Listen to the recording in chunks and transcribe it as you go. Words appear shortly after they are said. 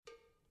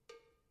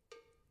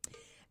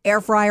Air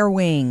fryer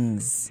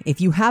wings. If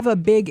you have a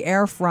big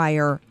air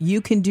fryer, you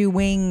can do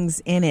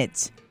wings in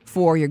it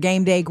for your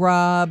game day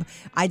grub.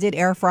 I did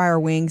air fryer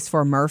wings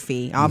for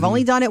Murphy. I've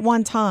only done it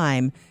one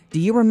time. Do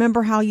you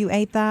remember how you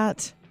ate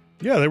that?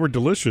 Yeah, they were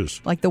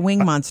delicious. Like the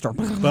wing monster.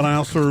 But I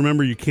also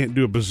remember you can't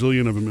do a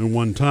bazillion of them in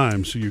one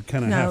time, so you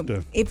kind of have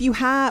to. If you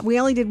have, we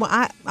only did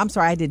one. I'm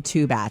sorry, I did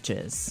 2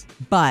 batches.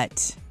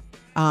 But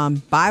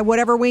buy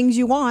whatever wings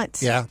you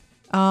want. Yeah.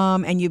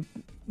 And you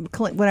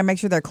when I make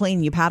sure they're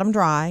clean, you pat them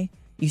dry.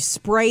 You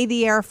spray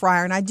the air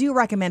fryer, and I do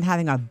recommend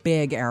having a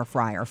big air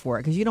fryer for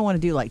it because you don't want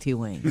to do like 2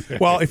 wings.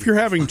 Well, if you're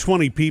having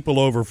 20 people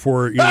over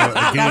for a game,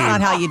 That's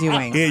not how you do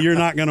wings. Yeah, you're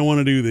not going to want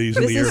to do these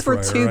in the air fryer.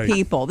 This is for 2 right?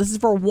 people. This is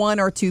for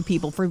 1 or 2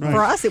 people. For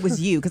us, it was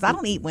you because I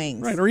don't eat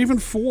wings. Right, or even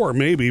 4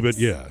 maybe, but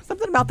yeah.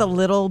 Something about the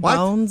little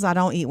bones. I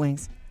don't eat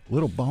wings.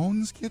 Little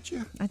bones get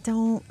you? I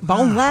don't.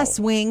 Boneless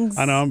wings.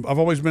 I know. I've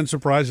always been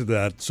surprised at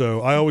that.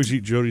 So I always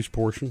eat Jody's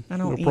portion. I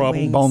don't no eat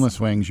problem. wings. Boneless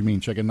wings, you mean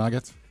chicken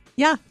nuggets?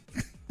 Yeah.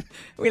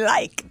 We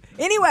like.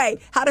 Anyway,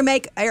 how to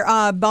make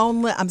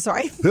boneless. I'm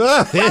sorry.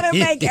 How to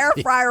make air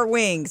fryer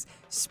wings.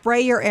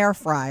 Spray your air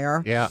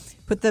fryer. Yeah.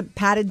 Put the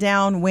patted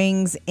down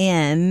wings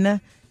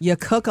in. You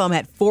cook them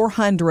at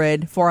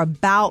 400 for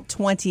about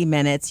 20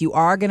 minutes. You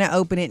are going to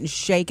open it and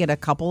shake it a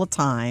couple of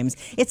times.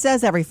 It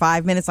says every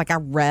 5 minutes, like I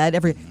read.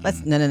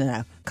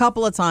 No.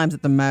 Couple of times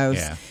at the most.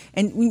 Yeah.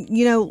 And,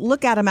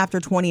 look at them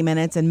after 20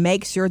 minutes and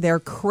make sure they're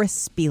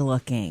crispy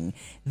looking.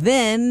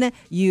 Then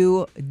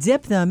you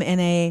dip them in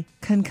a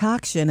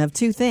concoction of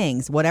 2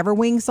 things. Whatever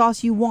wing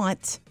sauce you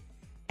want.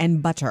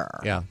 And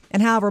butter. Yeah.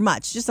 And however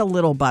much, just a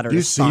little butter. Do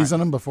you to start. season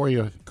them before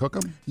you cook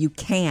them? You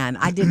can.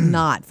 I did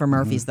not for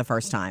Murphy's the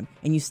first time.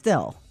 And you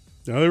still.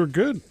 No, they were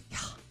good.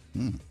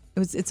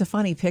 It's a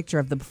funny picture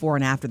of the before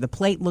and after. The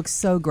plate looks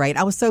so great.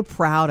 I was so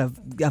proud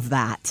of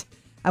that.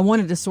 I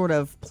wanted to sort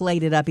of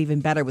plate it up even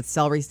better with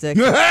celery sticks.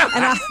 but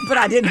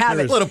I didn't have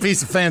it. A little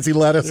piece of fancy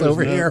lettuce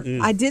over here.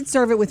 I did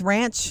serve it with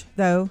ranch,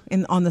 though,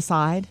 on the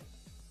side.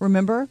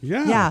 Remember?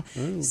 Yeah.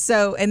 Oh.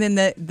 So, and then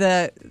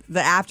the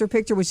after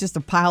picture was just a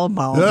pile of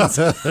bones.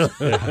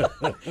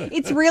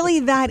 It's really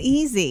that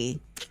easy.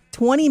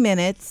 20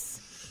 minutes,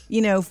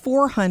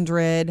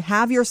 400.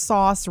 Have your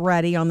sauce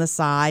ready on the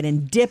side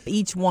and dip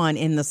each one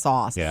in the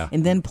sauce. Yeah.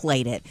 And then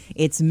plate it.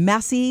 It's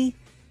messy.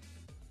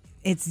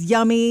 It's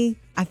yummy.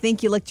 I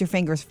think you licked your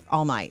fingers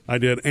all night. I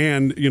did.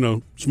 And,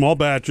 small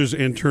batches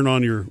and turn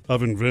on your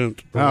oven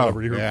vent. Or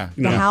whatever you're, yeah.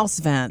 The house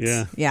vents.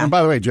 Yeah. And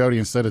by the way, Jody,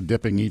 instead of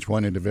dipping each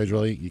one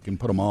individually, you can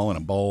put them all in a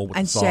bowl with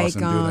And the sauce shake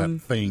and do 'em.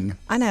 that thing.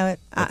 I know it.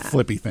 That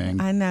flippy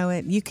thing. I know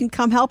it. You can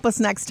come help us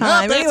next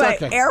time. that's Anyway,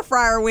 okay. air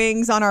fryer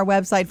wings on our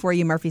website for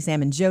you,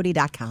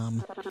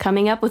 murphysamandjody.com.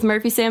 Coming up with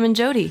Murphy, Sam, and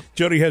Jody.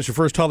 Jody has your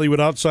first Hollywood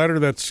Outsider.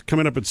 That's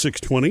coming up at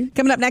 6:20.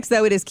 Coming up next,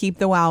 though, it is Keep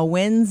the Wow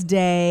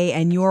Wednesday,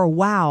 and your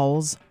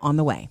wows on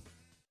the way.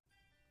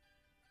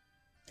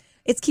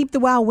 It's Keep the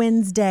Wow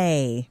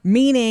Wednesday,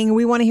 meaning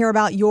we want to hear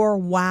about your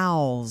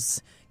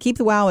wows. Keep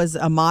the Wow is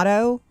a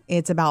motto.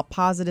 It's about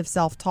positive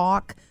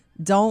self-talk.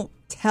 Don't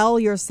tell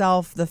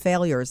yourself the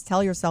failures.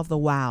 Tell yourself the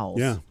wows.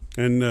 Yeah.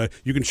 And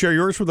you can share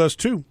yours with us,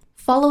 too.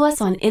 Follow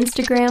us on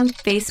Instagram,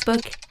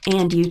 Facebook,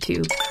 and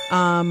YouTube.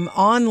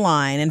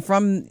 Online and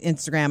from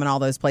Instagram and all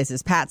those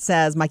places. Pat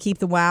says, my Keep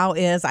the Wow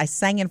is I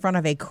sang in front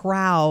of a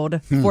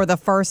crowd for the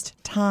first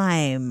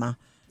time.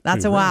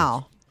 That's a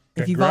wow.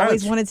 If you've Congrats.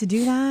 always wanted to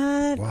do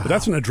that. But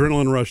that's an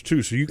adrenaline rush,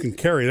 too, so you can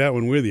carry that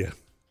one with you.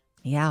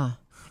 Yeah.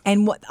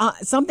 And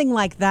something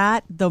like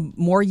that, the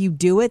more you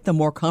do it, the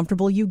more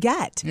comfortable you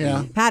get.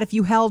 Yeah. Pat, if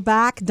you held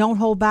back, don't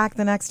hold back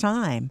the next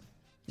time.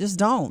 Just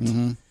don't.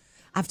 Mm-hmm.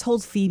 I've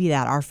told Phoebe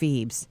that, our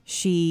Phoebes.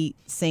 She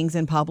sings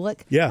in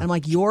public. Yeah. I'm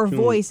like, your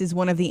voice is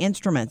one of the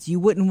instruments.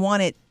 You wouldn't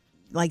want it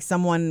like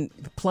someone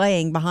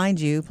playing behind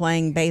you,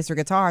 playing bass or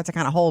guitar to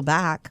kind of hold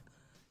back.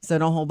 So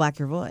don't hold back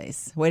your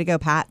voice. Way to go,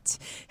 Pat.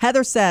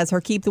 Heather says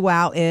her Keep the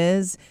Wow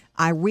is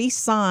I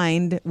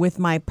re-signed with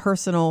my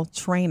personal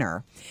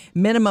trainer.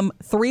 Minimum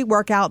 3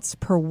 workouts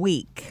per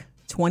week.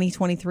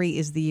 2023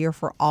 is the year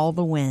for all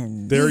the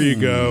wins. There you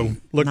go.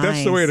 Look, that's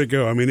the Nice. way to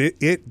go. I mean,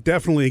 it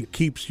definitely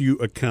keeps you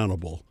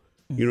accountable.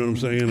 You know what I'm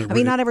saying? I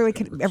mean, not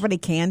everybody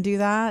can do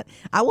that.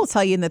 I will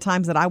tell you, in the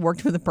times that I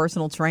worked with a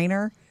personal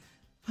trainer,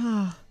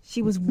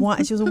 she was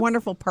a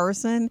wonderful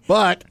person,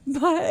 But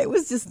but it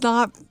was just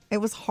not. It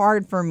was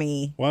hard for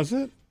me. Was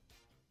it?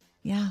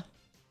 Yeah,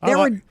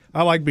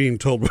 I like being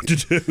told what to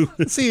do.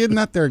 see, isn't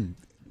that their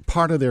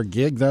part of their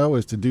gig, though,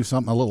 is to do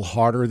something a little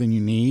harder than you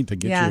need to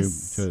get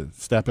Yes. you to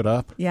step it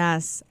up?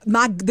 Yes.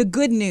 The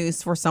good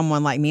news for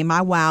someone like me,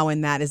 my wow in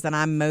that is that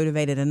I'm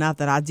motivated enough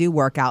that I do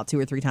work out 2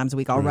 or 3 times a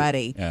week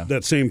already. Yeah.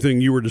 That same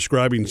thing you were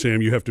describing,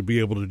 Sam, you have to be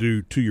able to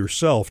do to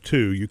yourself,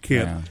 too. You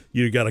can't,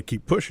 you got to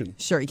keep pushing.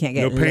 Sure, you can't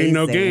get No pain,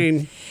 no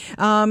lazy.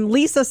 gain.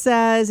 Lisa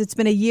says, it's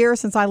been a year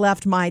since I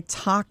left my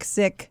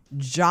toxic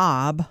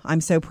job.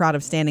 I'm so proud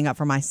of standing up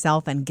for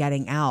myself and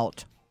getting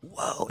out.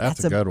 Whoa.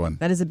 That's a good one.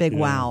 That is a big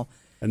wow.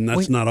 And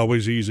that's not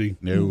always easy.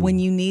 No. When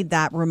you need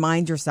that,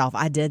 remind yourself,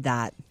 I did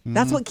that.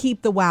 That's what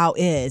Keep the Wow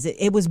is.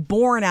 It was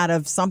born out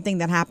of something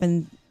that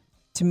happened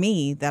to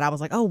me that I was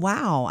like, oh,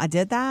 wow, I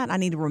did that. I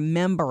need to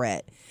remember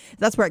it.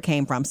 That's where it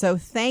came from. So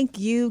thank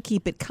you.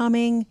 Keep it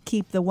coming.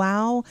 Keep the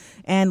wow.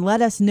 And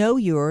let us know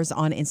yours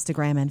on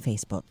Instagram and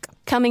Facebook.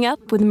 Coming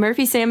up with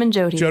Murphy, Sam, and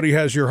Jody. Jody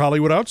has your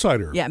Hollywood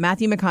Outsider. Yeah,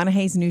 Matthew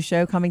McConaughey's new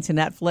show coming to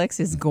Netflix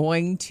is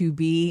going to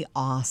be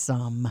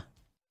awesome.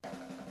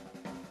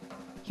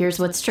 Here's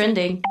what's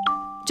trending.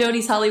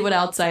 Jody's Hollywood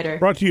Outsider.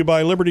 Brought to you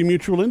by Liberty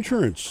Mutual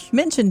Insurance.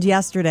 Mentioned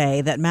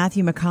yesterday that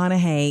Matthew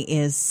McConaughey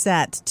is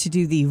set to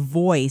do the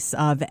voice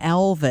of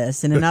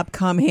Elvis in an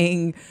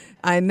upcoming,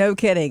 no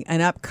kidding, an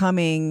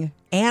upcoming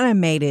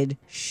animated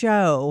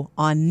show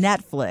on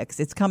Netflix.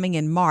 It's coming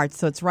in March,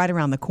 so it's right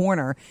around the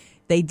corner.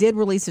 They did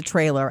release a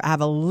trailer. I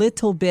have a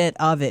little bit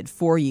of it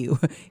for you.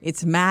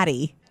 It's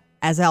Maddie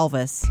as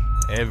Elvis.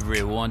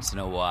 Every once in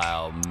a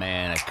while,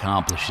 man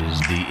accomplishes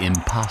the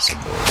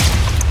impossible.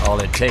 All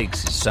it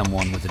takes is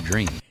someone with a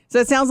dream. So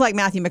it sounds like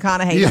Matthew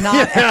McConaughey.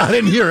 Yeah, I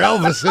didn't hear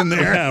Elvis in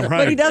there. Yeah, right.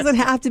 But he doesn't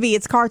have to be.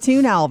 It's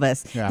cartoon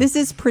Elvis. Yeah. This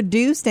is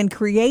produced and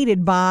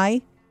created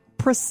by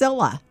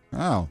Priscilla.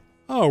 Oh.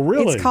 Oh,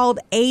 really? It's called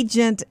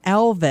Agent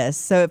Elvis.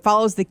 So it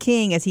follows the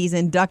king as he's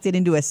inducted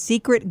into a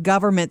secret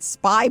government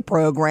spy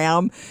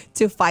program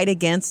to fight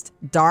against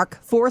dark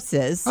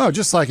forces Oh,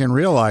 just like in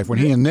real life when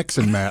he and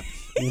Nixon met.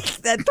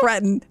 that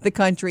threaten the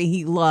country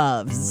he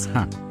loves.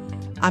 Huh.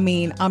 I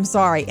mean, I'm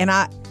sorry. And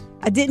I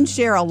didn't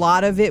share a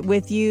lot of it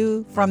with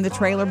you from the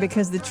trailer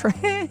because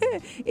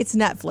it's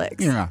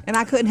Netflix. Yeah. And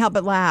I couldn't help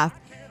but laugh.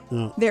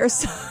 There's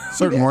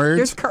Certain words?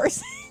 There's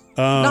cursing.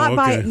 Oh,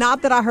 okay.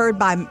 Not that I heard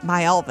by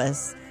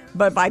Elvis,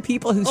 but by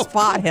people who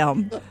spot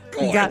him.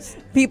 You got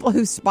people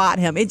who spot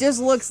him. It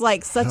just looks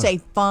like such a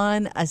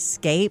fun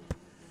escape.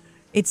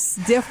 It's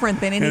different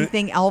than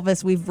anything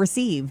Elvis we've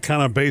received.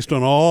 Kind of based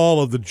on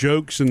all of the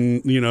jokes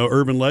and,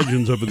 urban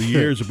legends over the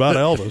years about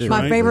Elvis,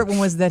 My right? favorite one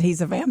was that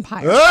he's a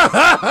vampire.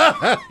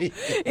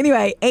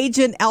 Anyway,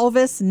 Agent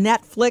Elvis,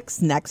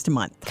 Netflix next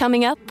month.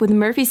 Coming up with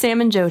Murphy, Sam,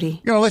 and Jody.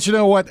 Going to let you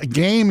know what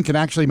game can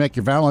actually make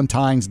your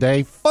Valentine's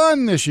Day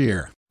fun this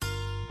year.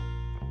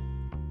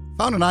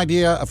 Found an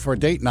idea for a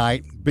date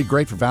night. Be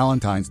great for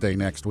Valentine's Day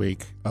next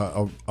week.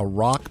 A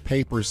rock,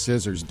 paper,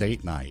 scissors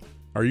date night.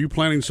 Are you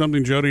planning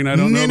something, Jody, and I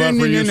don't know about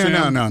for you,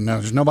 Sam? No.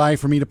 There's nobody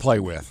for me to play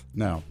with.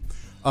 No.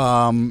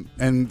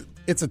 And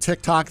it's a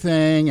TikTok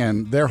thing,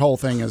 and their whole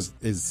thing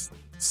is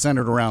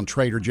centered around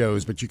Trader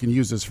Joe's, but you can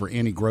use this for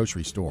any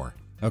grocery store.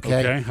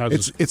 Okay?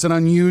 It's an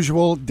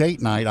unusual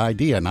date night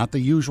idea, not the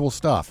usual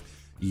stuff.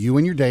 You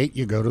and your date,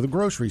 you go to the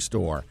grocery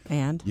store.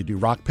 And? You do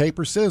rock,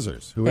 paper,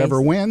 scissors.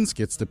 Whoever wins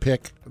gets to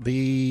pick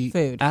the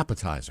food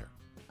appetizer.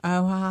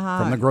 Oh,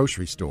 from the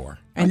grocery store.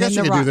 And I guess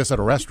you could do this at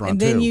a restaurant,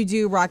 too. And then you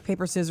do rock,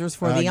 paper, scissors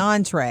for the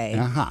entree.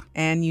 Uh-huh.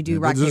 And you do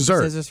And rock, paper,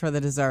 dessert. scissors for the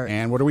dessert.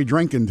 And what are we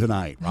drinking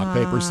tonight? Rock,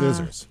 paper,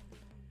 scissors.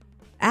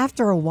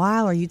 After a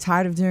while, are you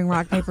tired of doing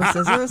rock, paper,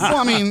 scissors? Well,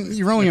 I mean,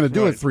 you're only going to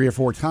do it 3 or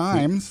 4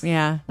 times.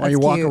 Yeah, While you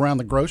walk cute. around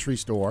the grocery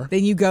store.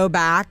 Then you go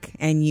back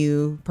and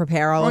you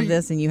prepare all of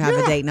this and you have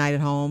a date night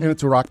at home. And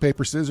it's a rock,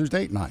 paper, scissors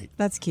date night.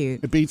 That's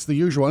cute. It beats the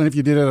usual. And if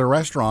you did it at a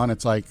restaurant,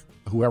 it's like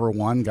whoever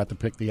won got to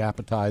pick the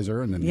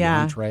appetizer and then the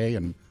entree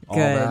and all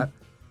that.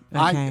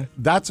 Okay.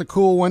 That's a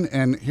cool one.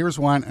 And here's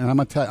one. And I'm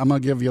gonna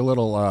give you a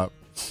little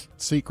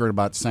secret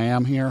about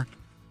Sam here.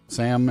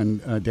 Sam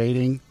and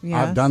dating.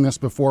 Yes. I've done this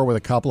before with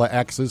a couple of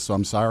exes, so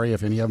I'm sorry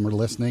if any of them are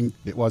listening.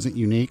 It wasn't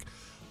unique.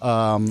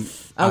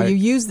 You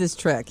use this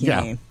trick, you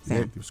mean?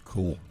 It was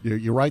cool.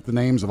 You write the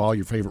names of all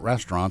your favorite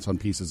restaurants on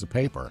pieces of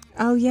paper.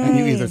 Oh, yay. And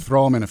you either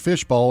throw them in a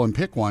fishbowl and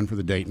pick one for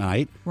the date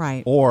night.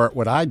 Right. Or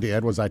what I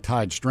did was I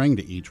tied string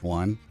to each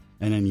one,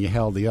 and then you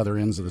held the other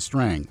ends of the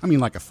string. I mean,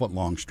 like a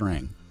foot-long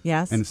string.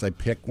 Yes. And say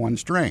pick one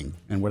string,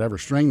 and whatever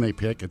string they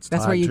pick, it's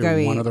That's tied where you to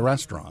go one eat. of the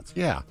restaurants.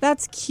 Yeah.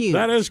 That's cute.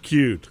 That is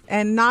cute.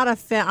 And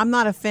I'm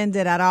not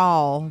offended at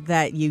all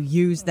that you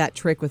use that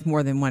trick with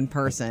more than one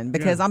person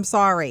because I'm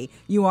sorry,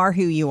 you are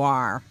who you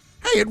are.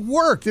 Hey, it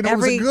worked, and it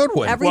was a good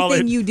one.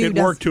 Everything you do it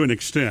does- worked to an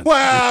extent.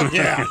 Well,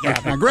 yeah.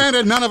 Now,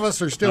 granted, none of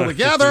us are still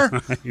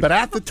together, but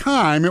at the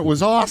time, it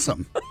was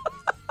awesome.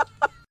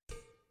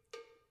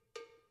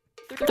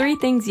 3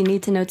 things you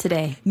need to know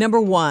today. Number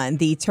 1,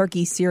 the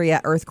Turkey-Syria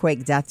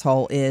earthquake death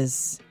toll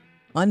is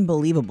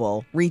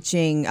unbelievable,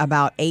 reaching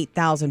about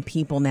 8,000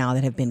 people now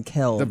that have been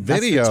killed. The That's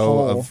video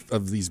toll.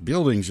 of these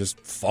buildings just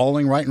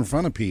falling right in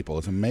front of people,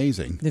 it's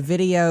amazing. The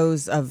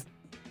videos of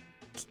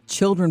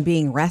children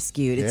being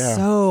rescued, it's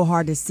so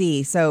hard to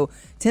see. So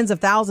tens of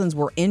thousands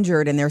were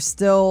injured, and they're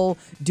still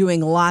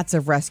doing lots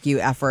of rescue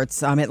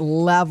efforts. It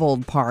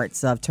leveled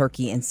parts of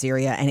Turkey and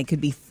Syria, and it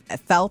could be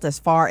felt as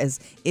far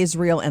as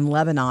Israel and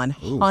Lebanon,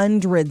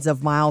 hundreds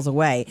of miles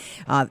away.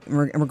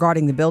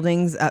 Regarding the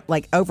buildings,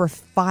 like over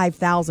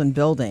 5,000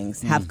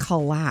 buildings have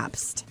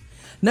collapsed.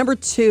 Number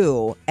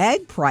 2,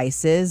 egg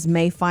prices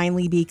may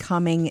finally be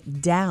coming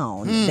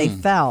down. They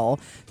fell,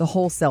 the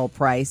wholesale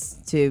price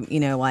to,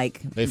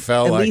 They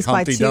fell at like least by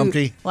Humpty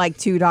Dumpty? like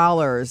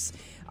 $2.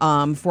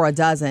 for a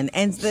dozen.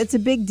 And it's a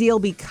big deal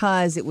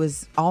because it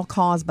was all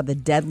caused by the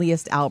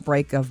deadliest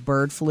outbreak of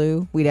bird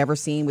flu we'd ever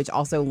seen, which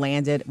also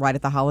landed right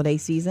at the holiday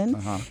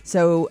season.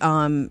 So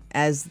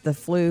as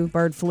the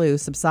bird flu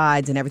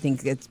subsides and everything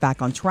gets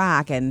back on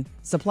track and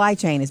supply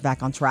chain is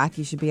back on track,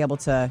 you should be able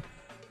to,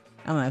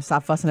 I don't know,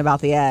 stop fussing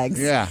about the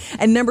eggs. Yeah.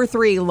 And number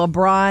 3,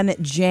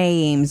 LeBron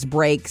James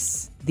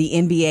breaks the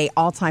NBA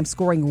all-time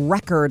scoring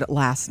record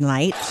last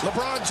night.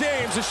 LeBron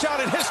James, a shot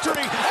at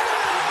history.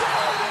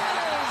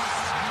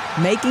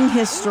 Making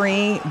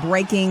history,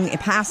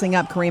 passing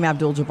up Kareem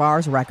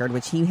Abdul-Jabbar's record,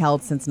 which he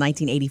held since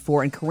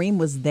 1984. And Kareem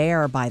was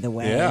there, by the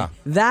way. Yeah.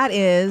 That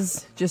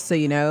is, just so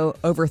you know,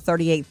 over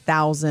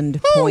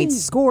 38,000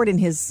 points scored in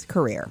his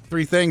career.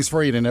 3 things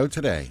for you to know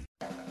today.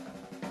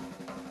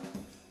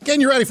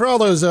 Getting you ready for all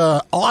those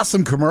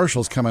awesome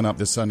commercials coming up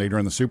this Sunday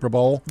during the Super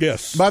Bowl.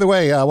 Yes. By the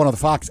way, one of the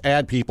Fox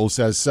ad people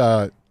says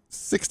 $6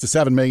 to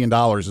 $7 million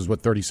is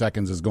what 30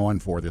 Seconds is going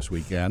for this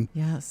weekend.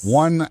 Yes.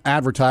 One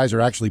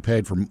advertiser actually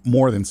paid for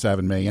more than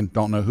 $7 million.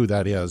 Don't know who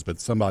that is, but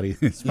somebody.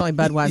 It's probably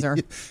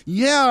Budweiser.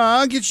 Yeah,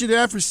 I'll get you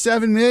that for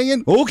 $7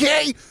 million.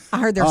 Okay. I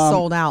heard they're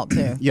sold out,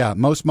 too. Yeah,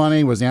 most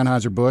money was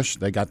Anheuser-Busch.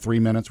 They got 3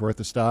 minutes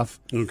worth of stuff.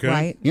 Okay.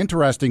 Right?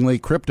 Interestingly,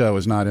 crypto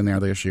is not in there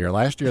this year.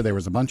 Last year, there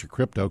was a bunch of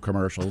crypto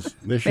commercials.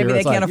 This Maybe year, they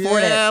it's can't like,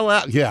 afford it.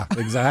 Well, yeah,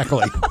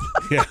 exactly.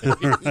 Yeah,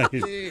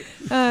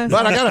 right.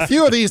 But I got a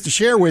few of these to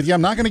share with you.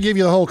 I'm not going to give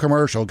you the whole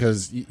commercial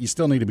because you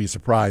still need to be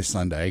surprised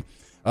Sunday.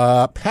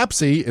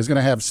 Pepsi is going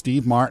to have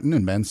Steve Martin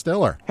and Ben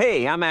Stiller.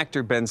 Hey, I'm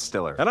actor Ben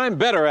Stiller. And I'm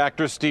better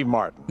actor Steve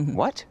Martin.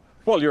 What?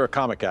 Well, you're a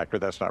comic actor.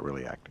 That's not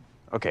really acting.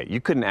 Okay,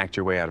 you couldn't act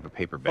your way out of a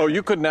paper bag. Oh,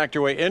 you couldn't act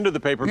your way into the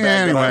paper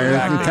bag. Anyway,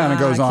 without it acting. kind of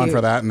goes on cute. for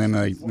that, and then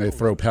they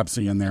throw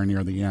Pepsi in there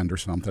near the end or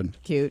something.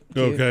 Cute.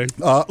 Okay.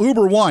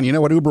 Uber One, you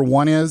know what Uber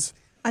One is?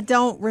 I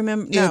don't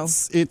remember. No.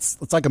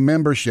 It's like a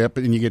membership,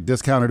 and you get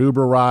discounted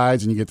Uber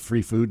rides, and you get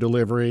free food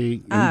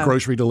delivery, and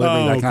grocery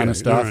delivery, that kind of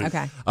stuff. All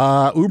right.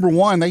 Okay. Uber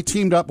One, they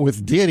teamed up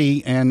with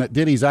Diddy, and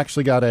Diddy's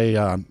actually got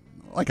a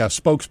like a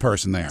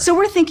spokesperson there. So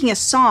we're thinking a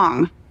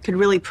song could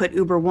really put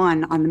Uber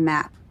One on the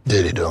map.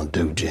 Diddy don't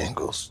do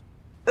jingles.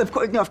 Of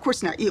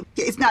course not.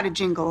 It's not a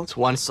jingle. It's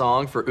one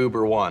song for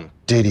Uber One.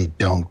 Diddy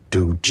don't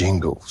do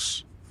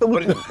jingles. But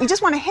we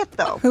just want a hit,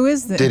 though. Who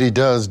is this? Diddy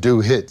does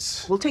do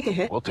hits. We'll take a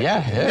hit.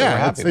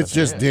 Yeah, it's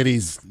just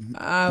Diddy's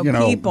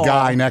people.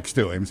 guy next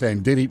to him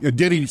saying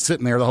Diddy's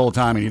sitting there the whole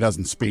time and he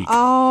doesn't speak.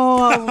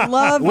 Oh, I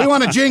love We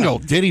want a jingle.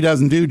 Diddy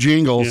doesn't do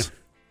jingles.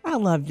 I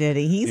love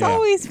Diddy. He's Yeah.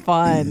 always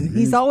fun.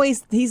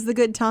 He's the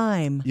good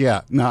time.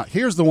 Yeah. Now,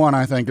 here's the one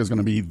I think is going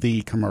to be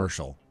the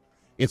commercial.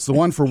 It's the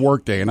one for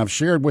Workday, and I've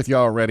shared with you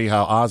already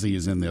how Ozzy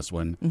is in this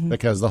one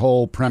because the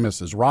whole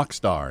premise is rock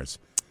stars.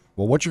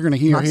 Well, what you're going to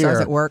hear Rock here, stars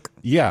at work.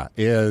 yeah,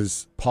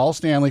 is Paul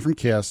Stanley from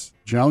Kiss,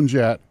 Joan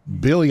Jett,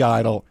 Billy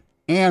Idol,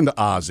 and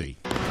Ozzy.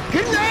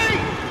 Good night!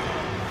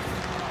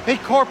 Hey,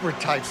 corporate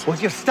types, will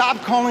you stop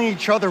calling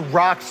each other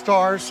rock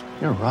stars?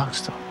 You're a rock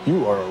star.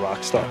 You are a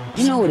rock star.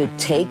 You know what it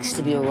takes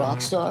to be a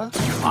rock star?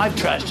 I've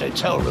trashed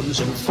hotel rooms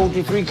in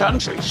 43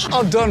 countries.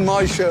 I've done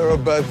my share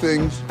of bad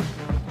things.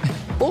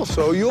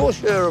 Also, your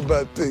share of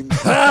bad things.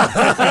 That's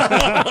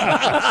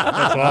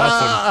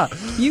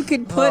awesome. You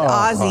could put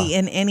Ozzy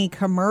in any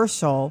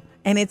commercial,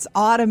 and it's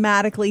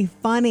automatically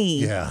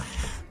funny. Yeah.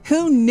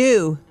 Who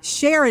knew?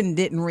 Sharon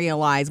didn't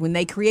realize when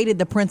they created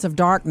the Prince of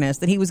Darkness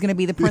that he was going to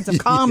be the Prince of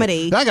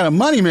Comedy I got a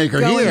moneymaker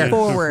going here.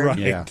 forward. Right.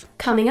 Yeah.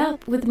 Coming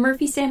up with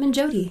Murphy, Sam, and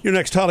Jody. Your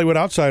next Hollywood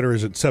Outsider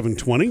is at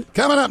 7:20.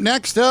 Coming up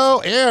next,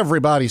 though,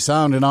 everybody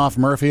sounding off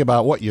Murphy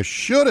about what you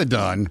should have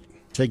done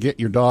to get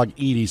your dog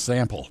Edie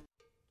sample.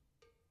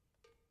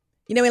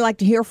 You know, we'd like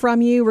to hear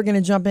from you. We're going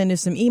to jump into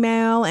some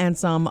email and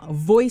some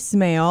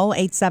voicemail,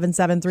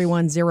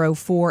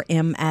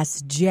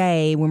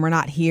 877-310-4MSJ. When we're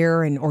not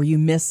here or you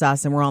miss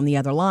us and we're on the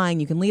other line,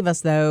 you can leave us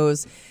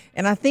those.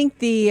 And I think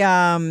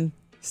the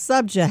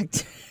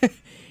subject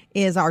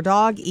is our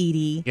dog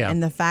Edie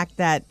and the fact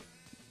that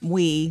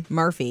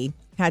Murphy,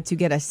 had to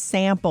get a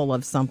sample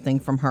of something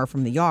from her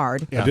from the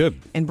yard. I did.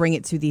 And bring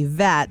it to the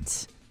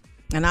vet.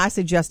 And I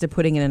suggested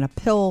putting it in a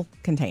pill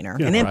container,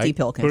 an empty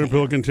pill container. Put a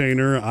pill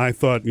container. I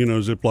thought,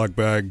 Ziploc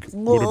bag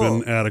would have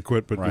been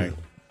adequate, but Right.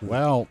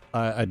 Well,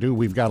 I do.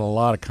 We've got a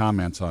lot of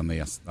comments on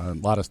this. A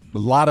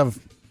lot of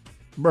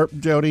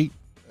Jody,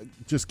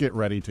 just get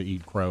ready to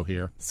eat crow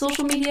here.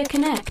 Social Media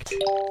Connect.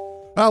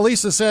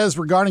 Lisa says,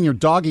 regarding your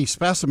doggy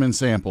specimen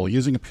sample,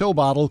 using a pill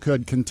bottle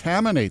could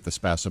contaminate the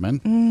specimen.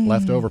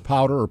 Leftover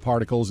powder or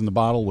particles in the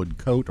bottle would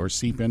coat or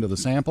seep into the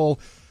sample.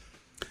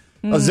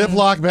 A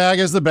Ziploc bag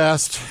is the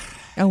best.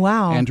 Oh,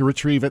 wow. And to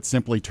retrieve it,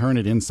 simply turn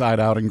it inside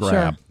out and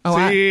grab. Sure.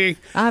 Oh, See?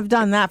 I've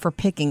done that for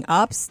picking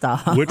up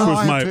stuff. Which was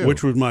I have too.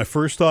 which was my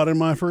first thought and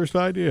my first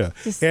idea.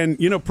 And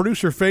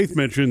producer Faith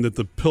mentioned that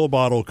the pill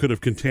bottle could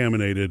have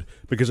contaminated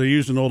because I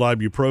used an old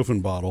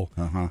ibuprofen bottle.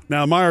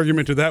 Now my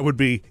argument to that would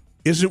be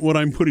isn't what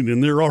I'm putting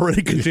in there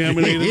already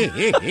contaminated?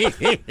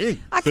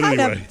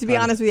 To be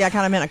honest with you, I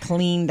kind of meant a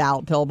cleaned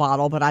out pill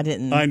bottle, but I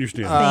didn't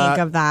understand. think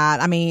of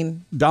that. I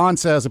mean, Don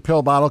says a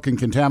pill bottle can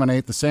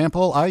contaminate the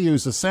sample. I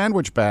use a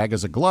sandwich bag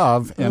as a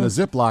glove and a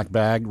Ziploc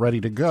bag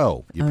ready to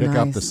go. You pick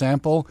up the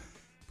sample,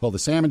 pull the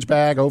sandwich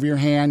bag over your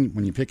hand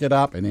when you pick it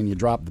up, and then you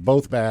drop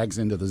both bags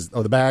into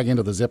the bag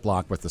into the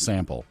Ziploc with the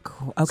sample.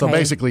 Okay. So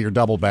basically, you're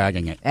double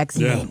bagging it.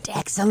 Excellent,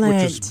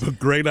 excellent. Which is a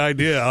great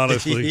idea,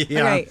 honestly.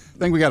 Yeah, I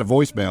think we got a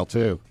voicemail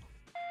too.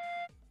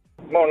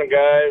 Good morning,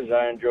 guys.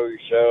 I enjoy your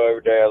show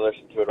every day. I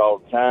listen to it all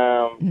the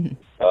time.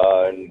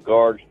 In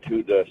regards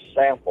to the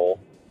sample,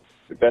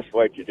 the best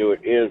way to do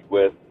it is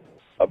with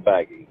a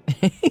baggie.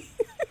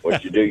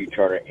 What you do, you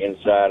turn it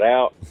inside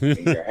out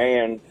in your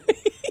hand,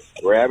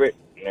 grab it,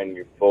 and then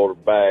you fold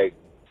the bag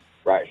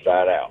right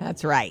side out.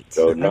 That's right.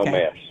 So no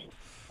mess.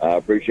 I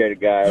appreciate it,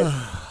 guys.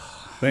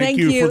 Thank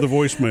you for the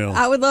voicemail.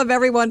 I would love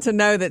everyone to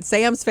know that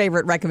Sam's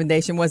favorite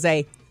recommendation was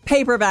a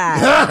paper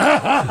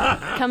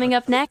bag. Coming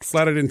up next.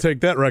 Glad I didn't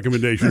take that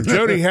recommendation.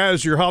 Jody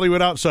has your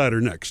Hollywood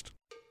Outsider next.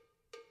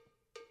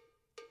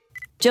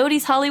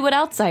 Jody's Hollywood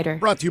Outsider.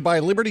 Brought to you by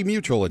Liberty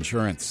Mutual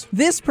Insurance.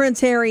 This Prince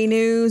Harry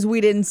news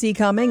we didn't see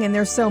coming, and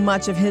there's so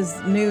much of his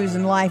news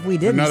in life we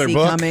didn't see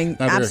coming.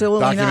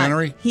 Absolutely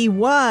documentary? Not. He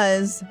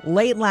was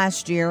late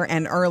last year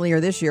and earlier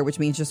this year, which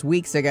means just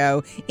weeks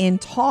ago, in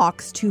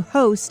talks to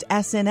host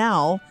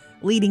SNL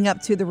leading up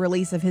to the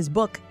release of his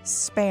book,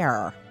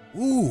 Spare.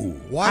 Ooh,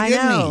 why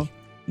didn't he?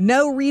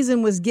 No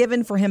reason was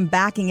given for him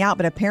backing out,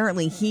 but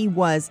apparently he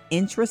was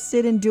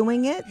interested in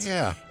doing it.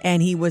 Yeah.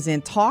 And he was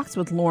in talks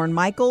with Lorne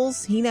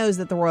Michaels. He knows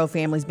that the royal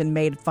family's been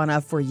made fun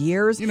of for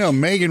years. You know,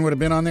 Meghan would have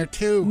been on there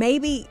too.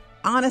 Maybe,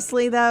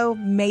 honestly, though,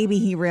 maybe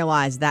he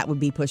realized that would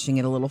be pushing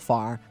it a little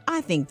far.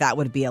 I think that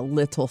would be a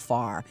little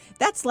far.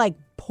 That's like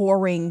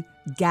pouring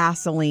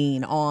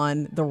gasoline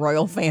on the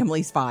royal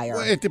family's fire.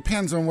 Well, it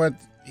depends on what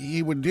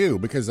he would do,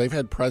 because they've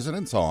had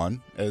presidents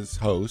on as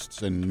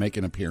hosts and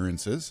making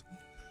appearances.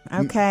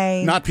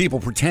 Okay. Not people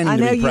pretending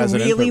to I know be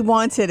president. you really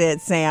wanted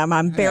it, Sam.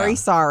 I'm very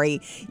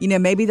sorry. You know,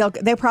 maybe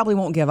they probably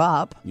won't give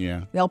up.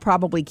 Yeah. They'll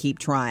probably keep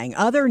trying.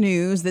 Other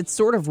news that's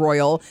sort of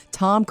royal,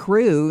 Tom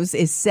Cruise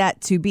is set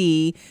to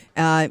be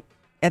at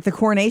the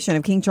coronation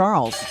of King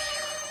Charles.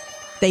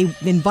 They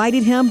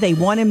invited him. They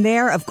want him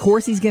there. Of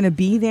course, he's going to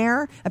be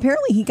there.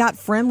 Apparently, he got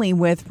friendly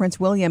with Prince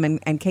William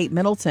and Kate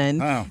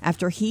Middleton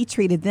after he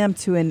treated them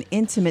to an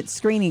intimate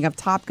screening of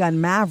Top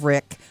Gun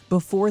Maverick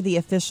before the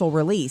official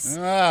release.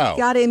 Oh.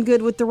 Got in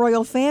good with the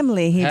royal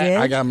family, he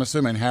did. I'm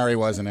assuming Harry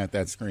wasn't at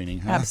that screening,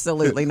 huh?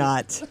 Absolutely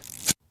not.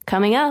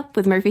 Coming up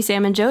with Murphy,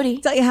 Sam, and Jody.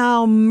 Tell you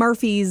how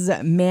Murphy's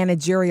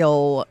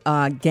managerial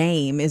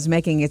game is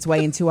making its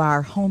way into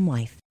our home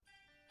life.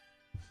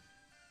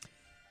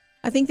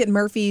 I think that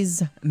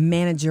Murphy's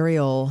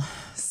managerial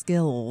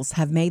skills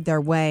have made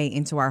their way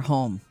into our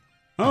home.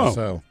 Oh,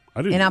 so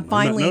I didn't. And I'm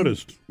finally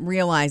noticed.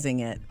 realizing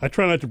it. I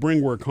try not to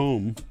bring work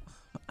home.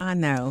 I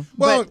know.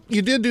 Well,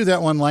 you did do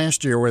that one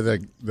last year where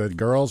the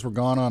girls were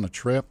gone on a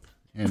trip,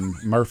 and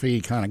Murphy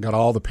kind of got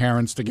all the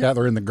parents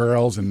together and the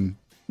girls, and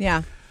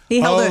yeah, he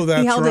held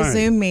a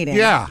Zoom meeting.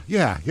 Yeah.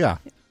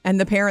 And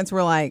the parents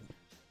were like,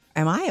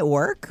 "Am I at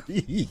work?"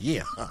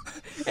 Yeah.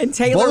 And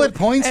Taylor, bullet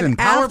points and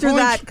after PowerPoints?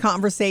 that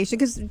conversation,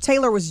 because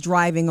Taylor was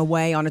driving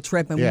away on a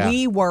trip, and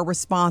we were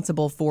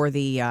responsible for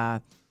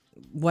the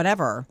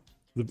whatever.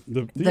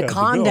 The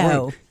condo.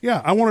 Bill, right.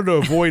 Yeah, I wanted to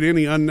avoid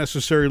any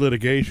unnecessary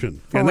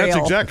litigation. For and real. That's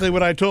exactly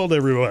what I told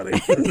everybody.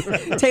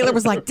 Taylor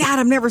was like, "Dad,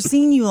 I've never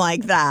seen you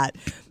like that."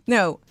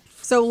 No.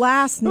 So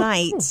last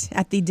night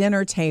at the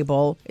dinner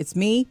table, it's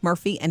me,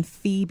 Murphy, and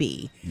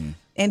Phoebe.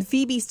 And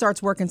Phoebe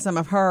starts working some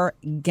of her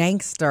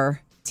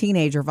gangster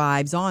teenager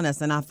vibes on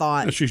us. And I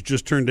thought, she's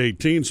just turned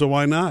 18, so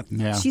why not?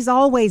 Yeah. She's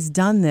always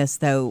done this,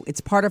 though. It's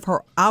part of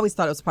her. I always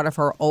thought it was part of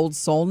her old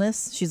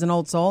soulness. She's an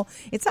old soul.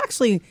 It's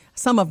actually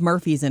some of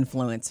Murphy's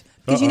influence.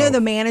 Because you know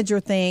the manager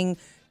thing,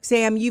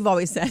 Sam, you've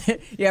always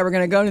said, yeah, we're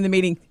going to go into the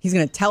meeting. He's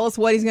going to tell us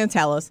what he's going to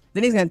tell us.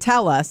 Then he's going to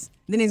tell us.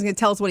 Then he's going to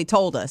tell us what he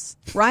told us.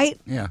 Right?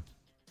 Yeah.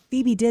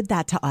 Phoebe did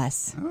that to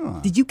us.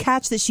 Did you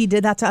catch that she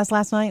did that to us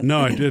last night? No,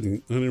 I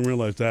didn't. I didn't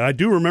realize that. I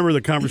do remember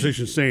the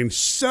conversation saying,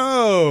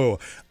 "So,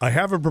 I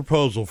have a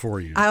proposal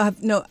for you." I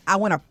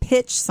want to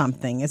pitch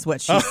something, is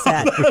what she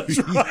said.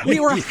 Right.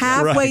 We were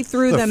halfway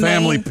through the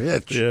family main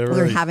pitch. Yeah, We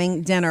were right.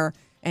 having dinner,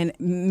 and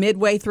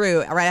midway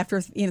through, right after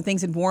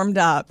things had warmed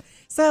up,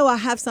 so I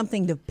have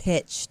something to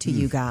pitch to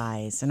you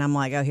guys, and I'm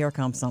like, oh, here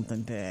comes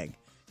something big,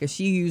 because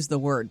she used the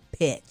word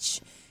pitch.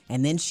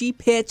 And then she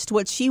pitched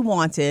what she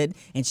wanted,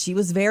 and she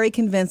was very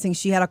convincing.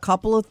 She had a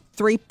couple of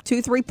 3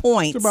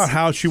 points. It's about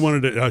how she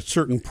wanted a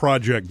certain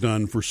project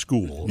done for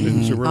school.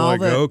 And so we're all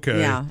like, okay.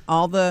 Yeah,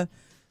 all the,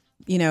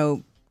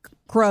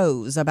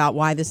 crows about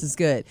why this is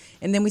good.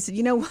 And then we said,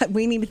 you know what?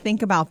 We need to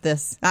think about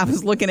this. I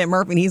was looking at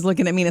Murphy, and he's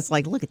looking at me, and it's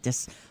like, look at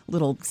this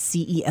little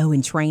CEO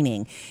in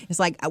training. It's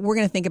like, we're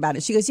going to think about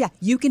it. She goes, yeah,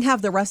 you can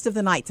have the rest of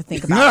the night to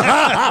think about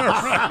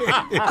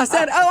it. I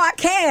said, oh, I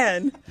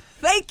can.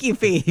 Thank you,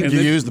 Phoebe. Did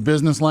you use the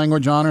business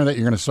language on her that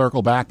you're going to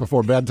circle back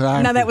before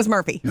bedtime? No, that was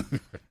Murphy.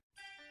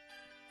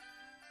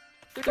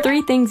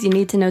 3 things you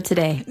need to know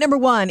today. Number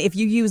 1, if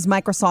you use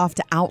Microsoft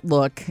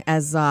Outlook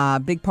as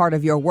a big part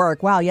of your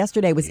work, wow,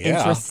 yesterday was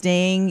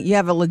interesting. You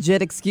have a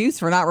legit excuse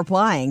for not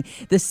replying.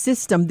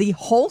 The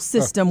whole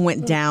system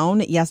went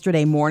down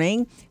yesterday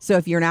morning. So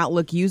if you're an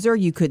Outlook user,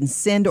 you couldn't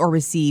send or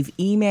receive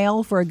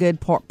email for a good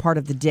part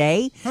of the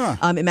day.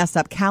 It messed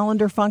up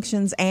calendar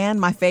functions and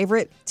my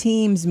favorite,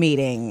 Teams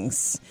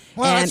meetings.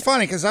 Well, that's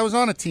funny because I was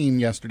on a team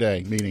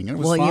yesterday meeting. And it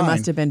was fine. You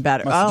must have been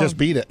better. Must have just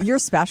beat it. You're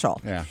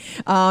special. Yeah.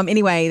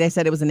 Anyway, they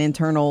said it was an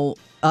internal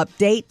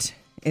update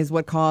is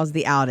what caused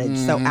the outage.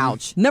 So,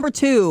 ouch. Number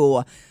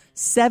 2,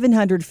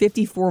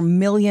 $754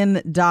 million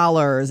in a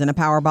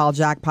Powerball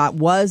jackpot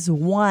was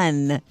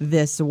won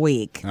this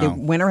week. The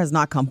winner has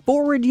not come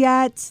forward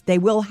yet. They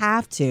will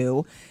have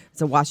to.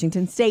 It's a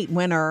Washington State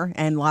winner,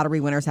 and lottery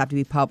winners have to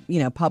be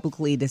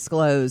publicly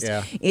disclosed.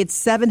 Yeah. It's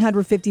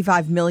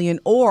 $755 million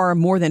or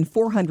more than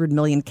 $400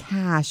 million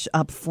cash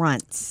up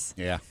front.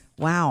 Yeah.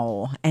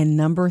 Wow. And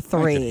number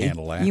 3, I could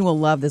handle that. You will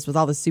love this with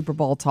all the Super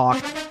Bowl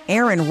talk.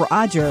 Aaron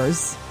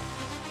Rodgers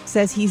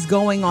says he's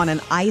going on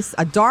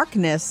a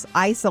darkness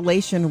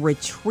isolation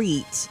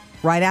retreat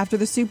right after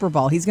the Super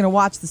Bowl. He's going to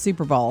watch the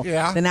Super Bowl.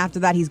 Yeah. Then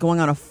after that, he's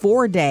going on a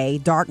 4-day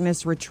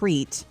darkness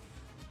retreat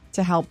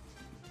to help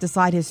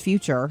decide his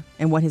future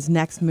and what his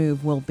next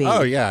move will be.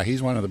 Oh, yeah.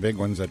 He's one of the big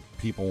ones that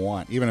people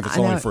want, even if it's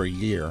only for a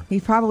year.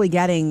 He's probably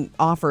getting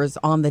offers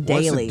on the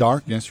daily. What's a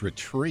darkness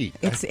retreat?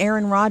 It's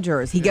Aaron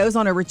Rodgers. He goes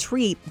on a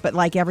retreat, but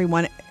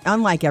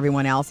unlike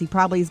everyone else, he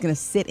probably is going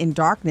to sit in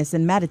darkness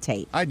and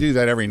meditate. I do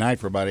that every night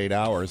for about 8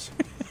 hours.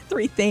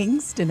 3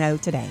 things to know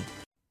today.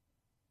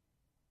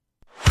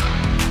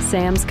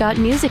 Sam's got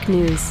music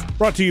news.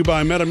 Brought to you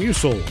by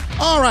Metamucil.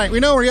 All right, we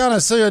know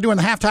Rihanna's doing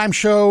the halftime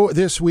show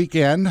this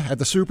weekend at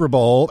the Super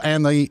Bowl,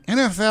 and the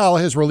NFL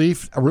has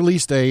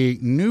released a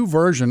new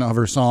version of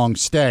her song,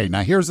 Stay.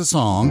 Now, here's the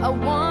song I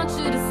want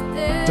you to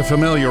stay. to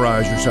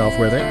familiarize yourself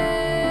with it.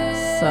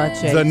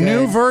 The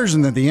new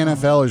version that the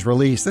NFL has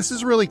released, this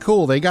is really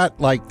cool. They got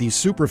like these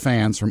super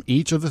fans from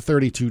each of the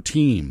 32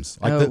 teams.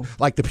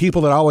 Like the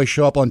people that always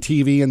show up on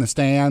TV in the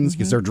stands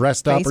because they're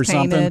dressed up or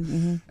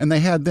something. And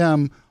they had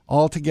them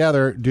all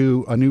together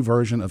do a new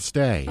version of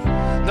Stay.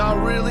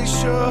 Not really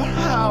sure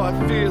how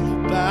I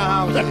feel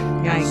about it.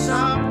 Yikes.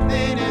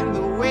 Something in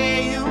the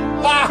way you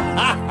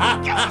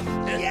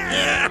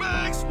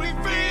makes me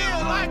feel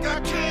like I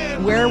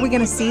can. Where are we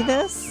going to see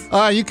this?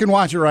 You can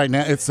watch it right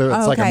now. It's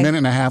like a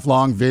 1.5-minute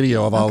long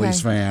video of all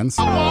these fans.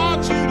 I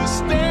want you to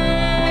stay.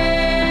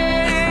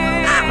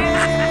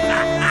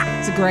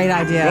 It's a great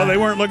idea. Well, they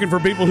weren't looking for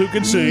people who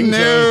could sing.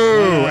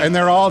 No, and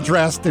they're all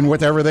dressed in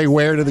whatever they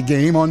wear to the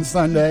game on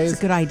Sundays. It's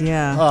a good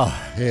idea.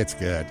 Oh, it's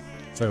good.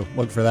 So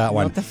look for that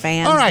one. Let the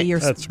fans all right.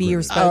 be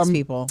your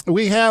spokespeople.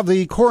 We have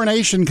the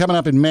coronation coming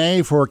up in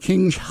May for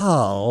King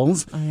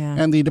Charles. Oh, yeah.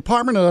 And the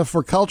Department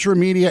for Culture,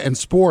 Media, and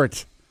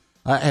Sport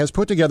has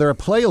put together a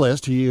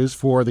playlist to use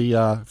for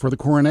the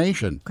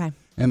coronation. Okay.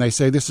 And they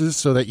say this is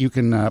so that you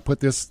can put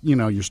this,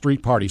 your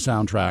street party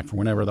soundtrack for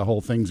whenever the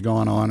whole thing's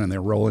going on and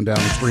they're rolling down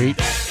the street.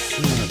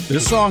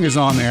 This song is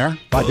on there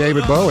by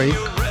David Bowie.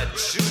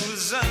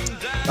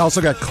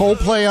 Also got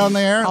Coldplay on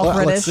there.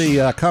 Let's see,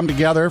 Come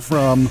Together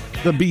from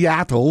the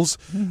Beatles.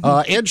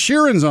 Ed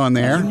Sheeran's on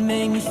there.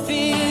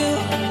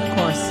 Of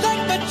course.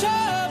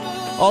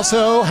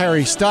 Also,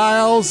 Harry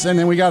Styles, and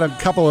then we got a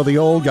couple of the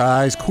old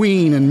guys,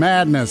 Queen and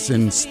Madness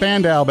and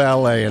Spandau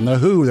Ballet and The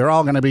Who. They're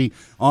all going to be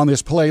on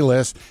this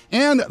playlist.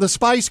 And the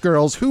Spice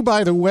Girls, who,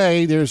 by the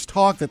way, there's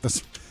talk that the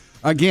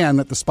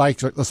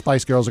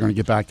Spice Girls are going to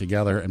get back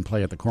together and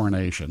play at the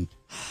coronation.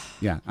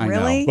 Yeah, I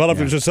know. Well, if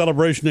there's a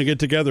celebration to get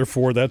together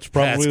for, that's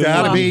probably that's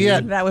got to be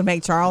it. That would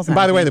make Charles happy.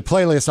 By the way, the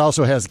playlist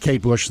also has the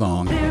Kate Bush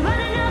song.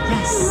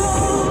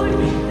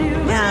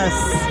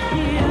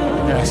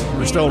 Yes,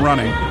 we're still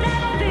running.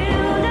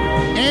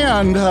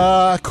 And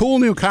a cool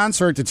new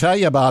concert to tell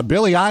you about.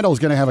 Billy Idol's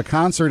going to have a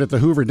concert at the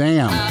Hoover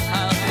Dam.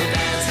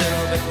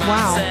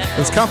 Wow.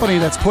 This company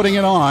that's putting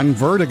it on,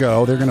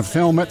 Vertigo, they're going to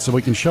film it so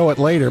we can show it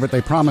later, but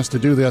they promise to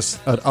do this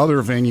at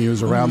other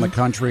venues around the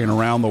country and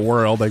around the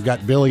world. They've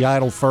got Billy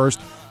Idol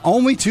first.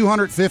 Only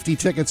 250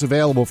 tickets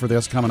available for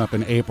this coming up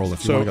in April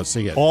if you want to go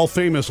see it. All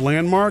famous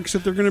landmarks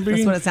that they're going to be?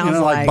 That's what it sounds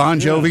like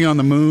Bon Jovi on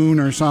the moon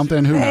or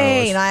something. Who knows?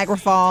 Hey, Niagara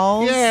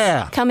Falls.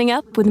 Yeah. Coming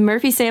up with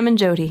Murphy, Sam, and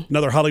Jody.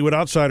 Another Hollywood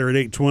Outsider at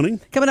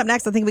 8:20. Coming up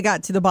next, I think we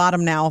got to the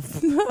bottom now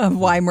of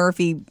why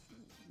Murphy,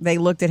 they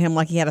looked at him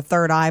like he had a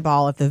third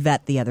eyeball at the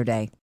vet the other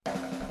day.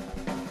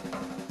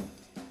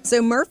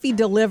 So Murphy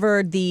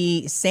delivered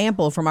the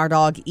sample from our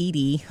dog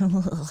Edie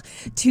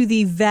to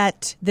the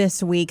vet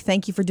this week.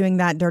 Thank you for doing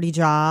that dirty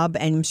job.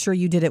 And I'm sure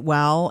you did it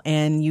well.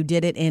 And you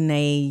did it in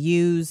a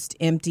used,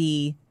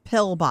 empty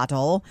pill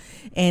bottle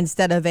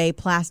instead of a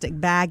plastic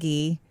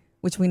baggie,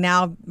 which we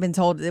now have been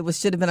told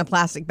should have been a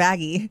plastic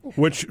baggie.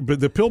 But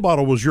the pill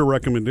bottle was your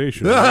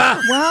recommendation.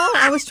 Right? Well,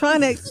 I was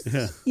trying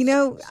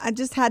to, I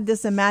just had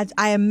this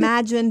I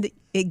imagined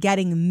it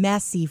getting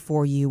messy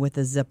for you with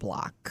a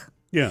Ziploc.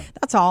 Yeah.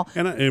 That's all.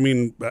 And I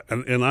mean,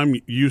 and I'm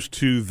used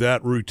to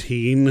that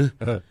routine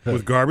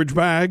with garbage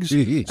bags,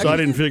 so I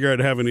didn't figure I'd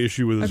have an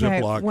issue with a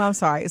Ziploc. Well, I'm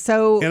sorry.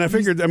 So, and I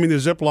figured, I mean, the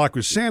Ziploc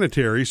was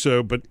sanitary,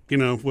 so, but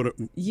what?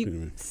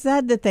 You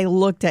said that they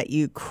looked at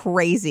you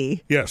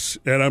crazy. Yes,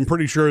 and I'm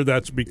pretty sure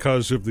that's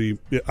because of the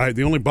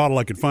only bottle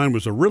I could find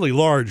was a really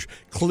large,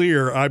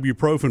 clear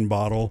ibuprofen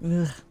bottle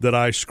that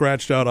I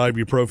scratched out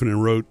ibuprofen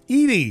and wrote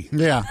 "Edie"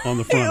 on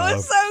the front of. It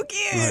was so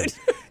cute. Right.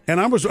 And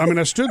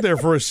I stood there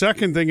for a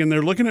second thinking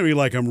they're looking at me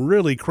like I'm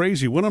really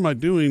crazy. What am I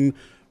doing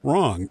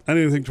wrong? I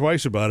didn't think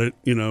twice about it,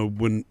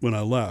 when I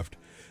left.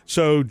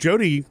 So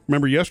Jody,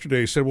 remember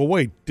yesterday, said, well,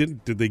 wait,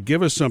 did they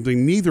give us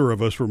something? Neither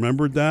of us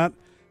remembered that.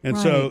 And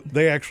so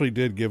they actually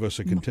did give us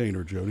a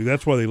container, Jody.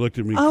 That's why they looked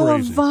at me crazy. Oh,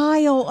 a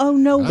vial. Oh,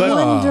 no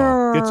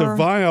wonder. It's a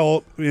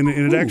vial, and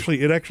it actually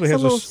has a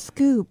little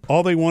scoop.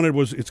 All they wanted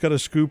was, it's got a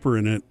scooper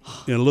in it,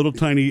 and a little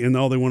tiny, and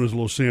all they wanted is a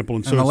little sample.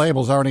 And so the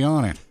label's already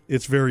on it.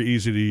 It's very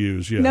easy to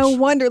use, yes. No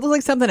wonder. It looks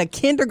like something a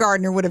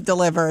kindergartner would have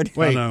delivered.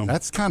 Wait,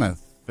 that's kind of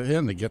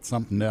thin to get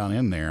something down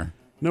in there.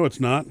 No, it's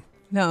not.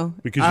 No,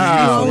 because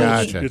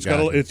gotcha.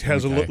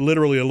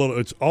 Literally a little.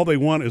 It's all they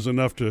want is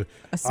enough to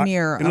a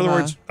smear. In other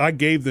words, I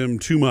gave them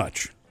too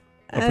much.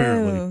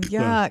 Apparently, oh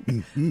yuck!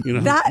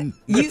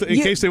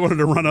 In case they wanted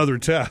to run other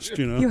tests,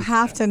 You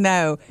have to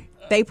know.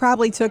 They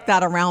probably took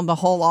that around the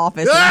whole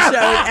office and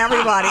showed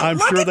everybody. I'm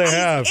sure they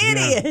have.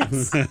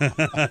 Idiots.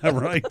 Yeah.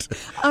 Right.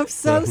 I'm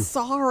so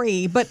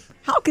sorry, but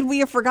how could we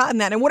have forgotten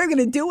that? And what are we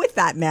going to do with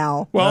that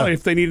now? Well,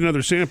 if they need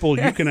another sample,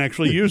 you can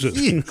actually use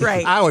it.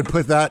 Great. I would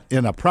put that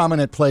in a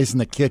prominent place in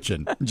the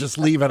kitchen. Just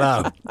leave it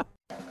out.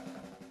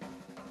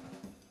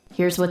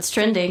 Here's what's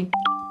trending.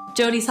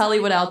 Jody's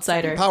Hollywood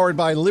Outsider. Powered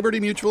by Liberty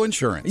Mutual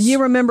Insurance.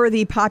 You remember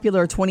the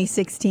popular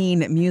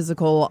 2016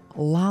 musical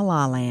La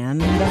La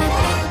Land?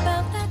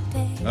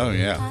 Oh,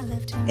 yeah.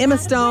 Emma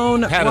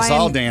Stone. Had us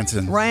all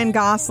dancing. Ryan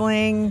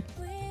Gosling.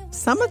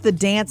 Some of the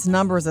dance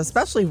numbers,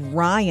 especially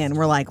Ryan,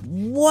 were like,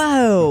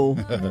 whoa,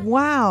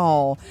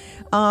 wow.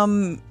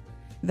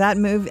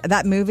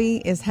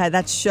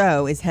 That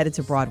show is headed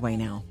to Broadway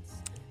now.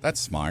 That's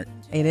smart.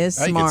 It is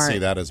smart. I could see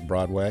that as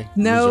Broadway.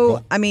 No,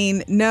 musical. I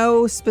mean,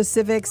 no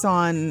specifics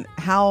on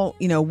how,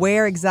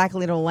 where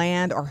exactly it'll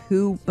land or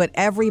who, but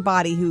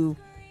everybody who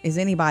is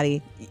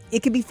anybody, it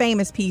could be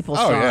famous people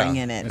starring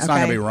in it. It's not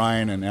going to be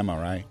Ryan and Emma,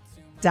 right?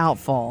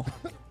 Doubtful.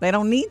 They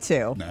don't need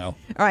to. No.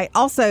 All right.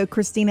 Also,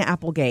 Christina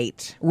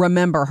Applegate.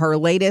 Remember, her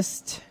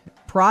latest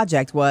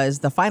project was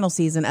the final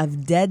season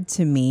of Dead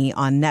to Me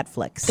on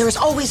Netflix. There is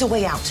always a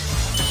way out.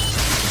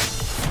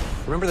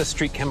 Remember the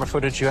street camera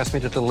footage you asked me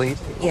to delete?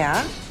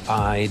 Yeah.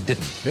 I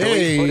didn't.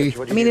 Hey.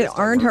 It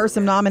earned her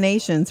some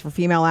nominations for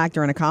female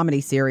actor in a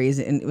comedy series,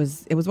 and it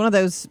was one of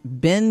those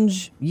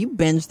you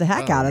binged the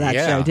heck out of that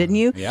show, didn't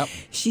you? Yep.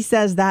 She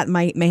says that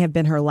may have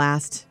been her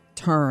last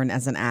turn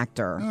as an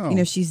actor.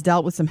 Oh. She's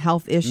dealt with some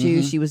health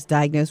issues. She was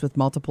diagnosed with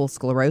multiple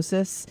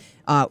sclerosis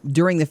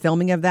during the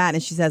filming of that,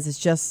 and she says it's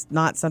just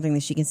not something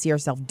that she can see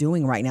herself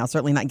doing right now.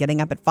 Certainly not getting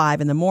up at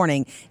 5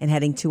 a.m. and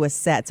heading to a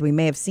set. So we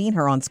may have seen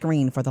her on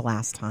screen for the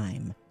last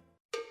time.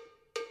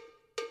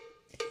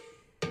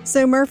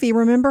 So, Murphy,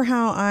 remember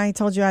how I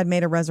told you I'd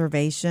made a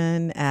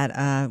reservation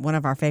at one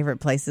of our favorite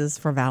places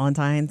for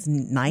Valentine's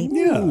night?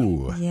 Yeah.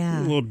 A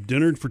little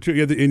dinner for two.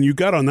 Yeah, and you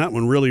got on that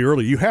one really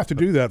early. You have to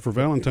do that for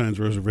Valentine's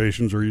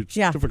reservations or it's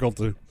difficult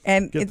to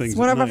get things. It's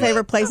one of our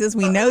favorite places.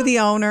 We know the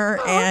owner,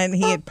 and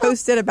he had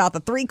posted about the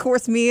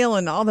 3-course meal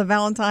and all the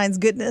Valentine's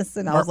goodness.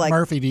 And I was like,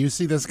 Murphy, do you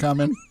see this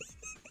coming?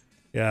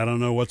 Yeah, I don't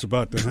know what's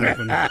about to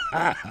happen.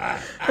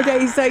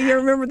 Okay, so you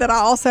remember that I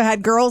also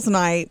had girls'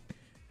 night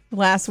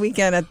last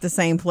weekend at the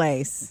same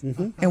place.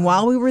 And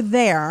while we were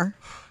there,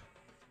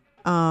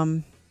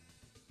 I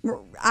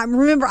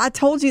remember I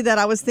told you that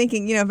I was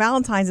thinking,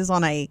 Valentine's is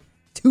on a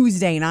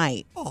Tuesday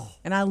night.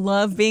 And I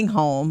love being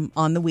home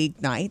on the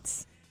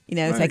weeknights.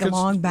 Take a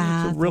long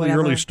bath. It's a really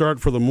early start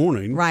for the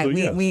morning. Right.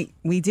 So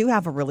we do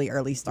have a really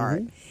early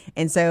start.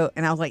 And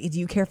I was like, do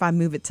you care if I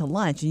move it to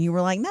lunch? And you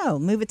were like, no,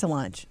 move it to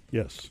lunch.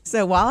 Yes.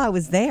 So while I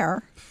was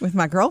there with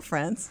my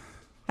girlfriends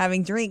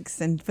having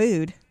drinks and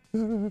food,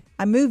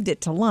 I moved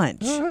it to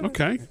lunch.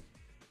 Okay.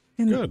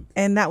 Good.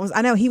 And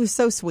I know he was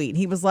so sweet.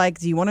 He was like,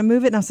 do you want to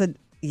move it? And I said,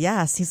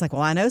 yes. He's like,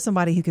 well, I know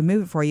somebody who can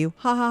move it for you.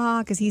 Ha ha ha.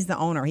 Because he's the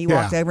owner. He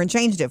walked over and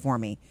changed it for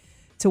me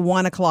to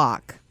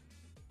 1:00.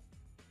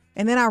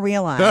 And then I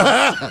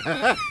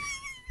realized,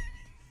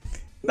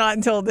 not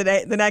until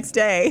the next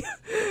day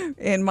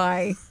in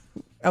my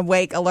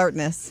awake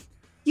alertness,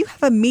 you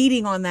have a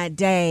meeting on that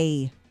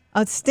day,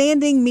 a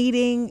standing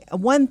meeting,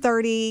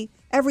 1:30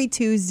 every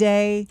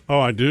Tuesday. Oh,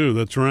 I do.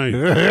 That's right.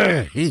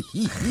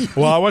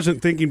 Well, I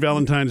wasn't thinking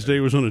Valentine's Day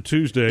was on a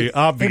Tuesday,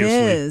 obviously. It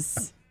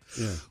is.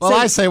 Yeah. Well,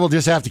 I say we'll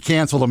just have to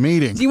cancel the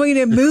meeting. Do you want me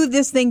to move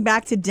this thing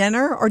back to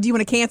dinner, or do you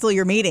want to cancel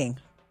your meeting?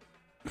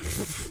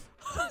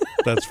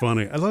 That's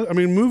funny. I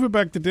mean, move it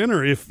back to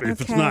dinner if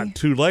it's not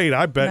too late.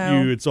 I bet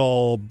you it's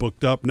all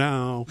booked up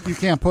now. You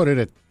can't put it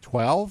at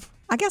 12?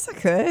 I guess I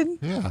could.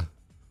 Yeah.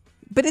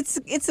 But it's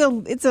a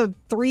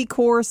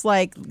 3-course,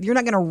 like, you're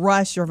not going to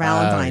rush your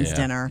Valentine's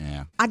dinner.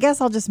 Yeah. I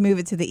guess I'll just move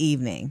it to the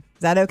evening.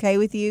 Is that okay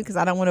with you? Because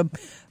I don't want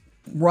to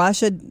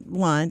rush a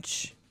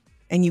lunch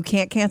and you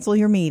can't cancel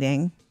your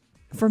meeting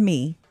for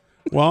me.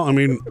 Well, I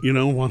mean,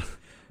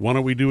 why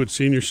don't we do what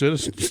senior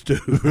citizens do?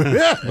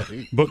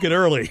 Book it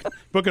early.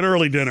 Book it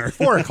early dinner.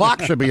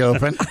 4:00 should be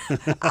open.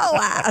 I'll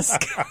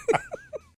ask.